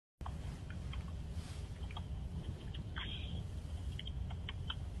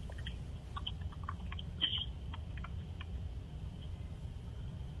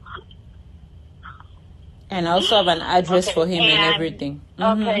And I also have an address for him and everything.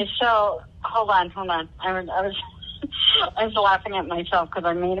 Okay, so hold on. I was laughing at myself because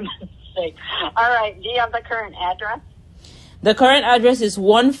I made a mistake. All right, do you have the current address? The current address is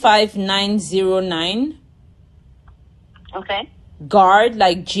 15909. Okay. Guard,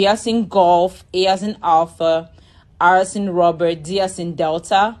 like G as in golf, A as in alpha, R as in Robert, D as in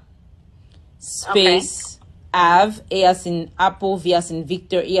Delta, space, Ave, A as in Apple, V as in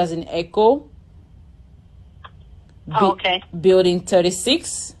Victor, E as in Echo. Building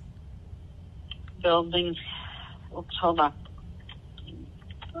 36. Building, hold on.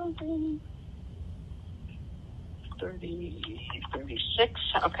 Building 36,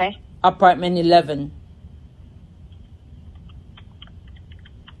 okay. Apartment 11.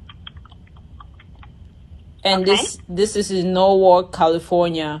 And this is in Norwalk,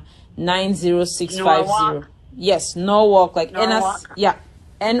 California, 90650. Norwalk? Yes, Norwalk, like Norwalk?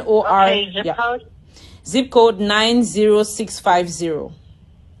 N-O-R. Okay, zip code? Zip code 90650.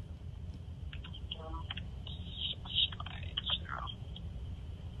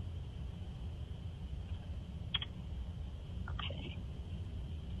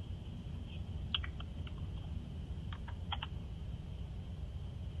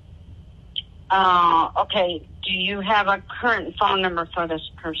 Okay. Do you have a current phone number for this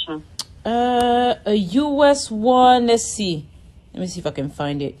person? A US one. Let's see. Let me see if I can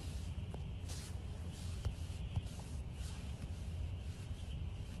find it.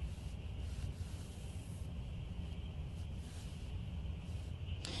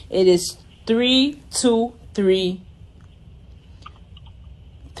 It is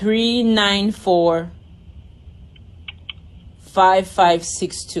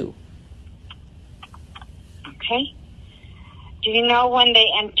 323-394-5562. Okay. Do you know when they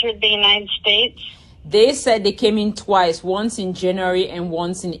entered the United States? They said they came in twice, once in January and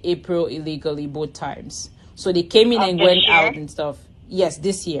once in April illegally, both times. So they came in and went out and stuff. Yes,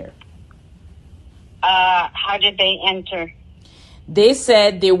 this year. How did they enter? They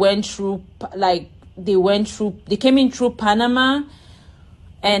said they went through, they came in through Panama,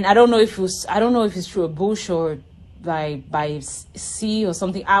 and I don't know if it's through a bush or by sea or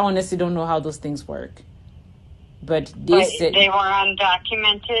something. I honestly don't know how those things work. But they said they were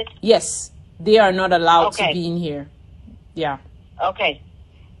undocumented? Yes, they are not allowed to be in here. Yeah. Okay.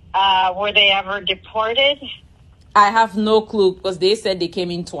 Were they ever deported? I have no clue because they said they came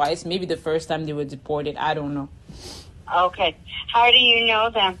in twice. Maybe the first time they were deported. I don't know. Okay. How do you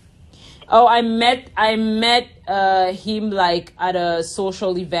know them? Oh, I met him like at a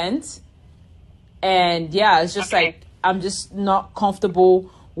social event. And yeah, it's just like I'm just not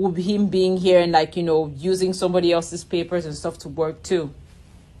comfortable with him being here and using somebody else's papers and stuff to work too.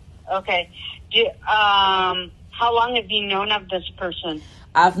 Okay. How long have you known of this person?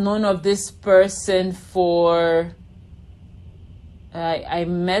 I've known of this person for I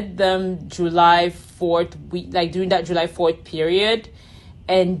met them July 4th week, like during that July 4th period,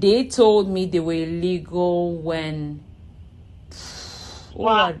 and they told me they were illegal when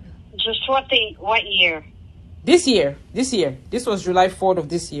just what year? This year. This was July 4th of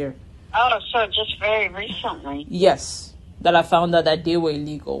this year. Oh, so just very recently. Yes, that I found out that they were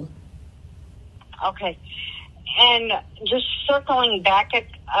illegal. Okay. And just circling back a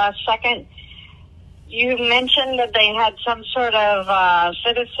second, you mentioned that they had some sort of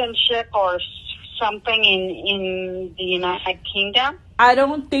citizenship or something in the United Kingdom? I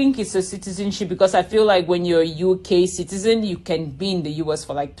don't think it's a citizenship because I feel like when you're a UK citizen, you can be in the US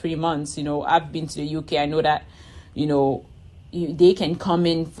for like 3 months. I've been to the UK. I know that, they can come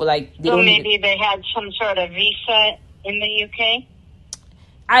in for like... maybe they had some sort of visa in the UK?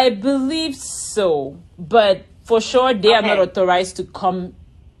 I believe so. But for sure, they are not authorized to come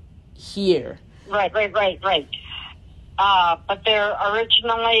here. Right. But they're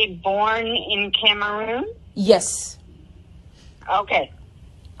originally born in Cameroon? Yes. Okay.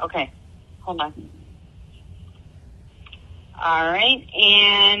 Hold on. All right.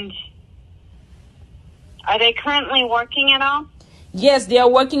 And are they currently working at all? Yes, they are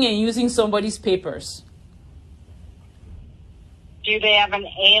working and using somebody's papers. Do they have an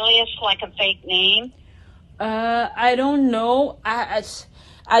alias, like a fake name? I don't know. I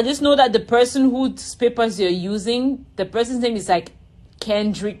just know that the person whose papers they're using, the person's name is like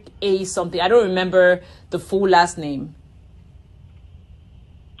Kendrick A something. I don't remember the full last name.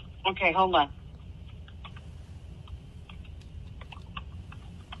 Okay, hold on.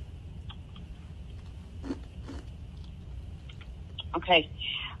 Okay.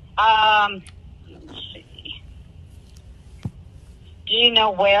 Let's see. Do you know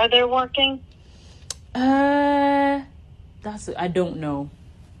where they're working? I don't know.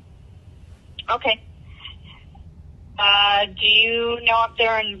 Okay. Do you know if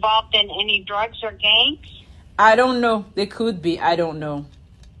they're involved in any drugs or gangs? I don't know. They could be. I don't know.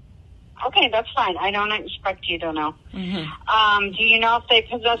 Okay, that's fine. I don't expect you to know. Mm-hmm. Do you know if they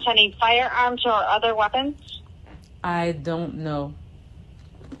possess any firearms or other weapons? I don't know.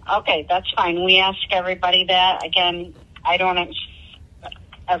 Okay, that's fine. We ask everybody that. Again, I don't expect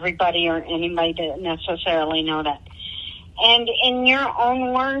everybody or anybody to necessarily know that. And in your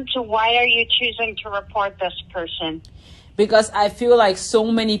own words, why are you choosing to report this person? Because I feel like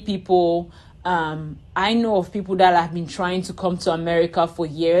so many people, I know of people that have been trying to come to America for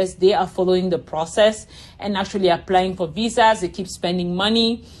years. They are following the process and actually applying for visas. They keep spending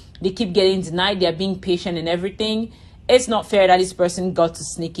money. They keep getting denied. They're being patient and everything. It's not fair that this person got to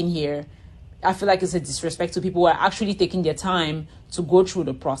sneak in here. I feel like it's a disrespect to people who are actually taking their time to go through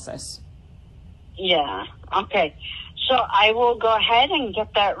the process. Yeah, okay. So I will go ahead and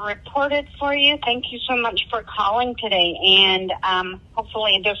get that reported for you. Thank you so much for calling today, and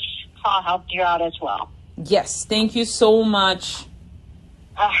hopefully this call helped you out as well. Yes, thank you so much.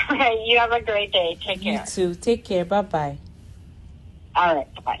 All right, you have a great day. Take care. You too. Take care. Bye-bye. All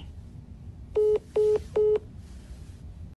right, bye-bye.